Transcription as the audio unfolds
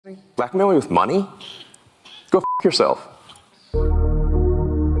Blackmail me with money? Go f yourself.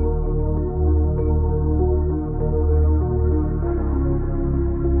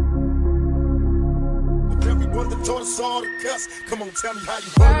 Everyone that taught us all to cuss. Come on, tell me how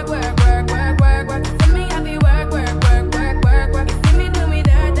you work. Work, work, work, work, work, work. See me, I be work, work, work, work, work, work. You see me do me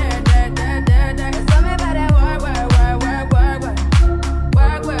dirt, dirt, dirt, dirt, dirt, dirt. You saw me by that work, work, work, work, work, work.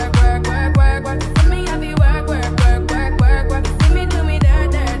 Work, work, work, work, work, work. You see me, I be work, work, work, work, work, work. You see me do me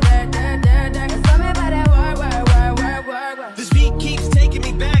dirt, dirt, dirt, dirt, dirt, dirt. You saw me by that work, work, work, work, work, work. This beat keeps taking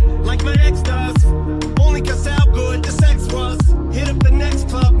me back like my ex does. Only 'cause how good the sex was. Hit up the next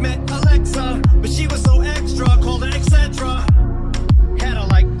club, met Alexa, but she was so extra, called her etc. Had her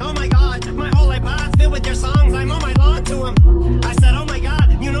like, oh my god, my whole iPod's filled with your songs. I'm on my lawn to him. I said, oh my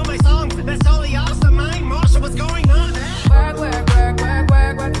god, you know my songs. That's totally awesome. Mine, Marsha, what's going on? Work, work, work, work,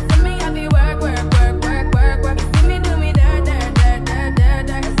 work, work. You see me, I be work, work, work, work, work, work. You see me do me dirt, dirt, dirt, dirt, dirt,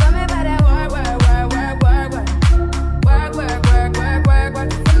 dirt. You saw me by that work, work, work, work, work, work. Work, work, work, work, work, work.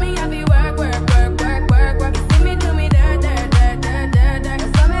 You see me, I be work, work, work, work, work, work. You see me do me dirt, dirt, dirt, dirt, dirt, dirt. You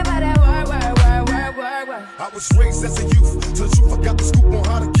saw me by that work, work, work, work, work, work. I was raised as a youth. To the truth, I got the scoop on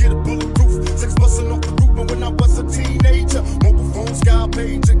how to get a bulletproof. Sex busting off the roof, but when I was a teenager, mobile phone, sky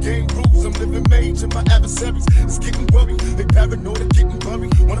pager, game rules. I'm living major. My adversaries is getting worried. They paranoid, they're getting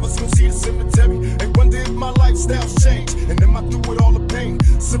worried. One of us gon' see the cemetery. They wonder if my lifestyle's changed. And am I through with all the pain?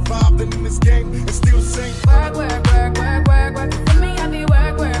 Survived in this game and still the same. Work, work,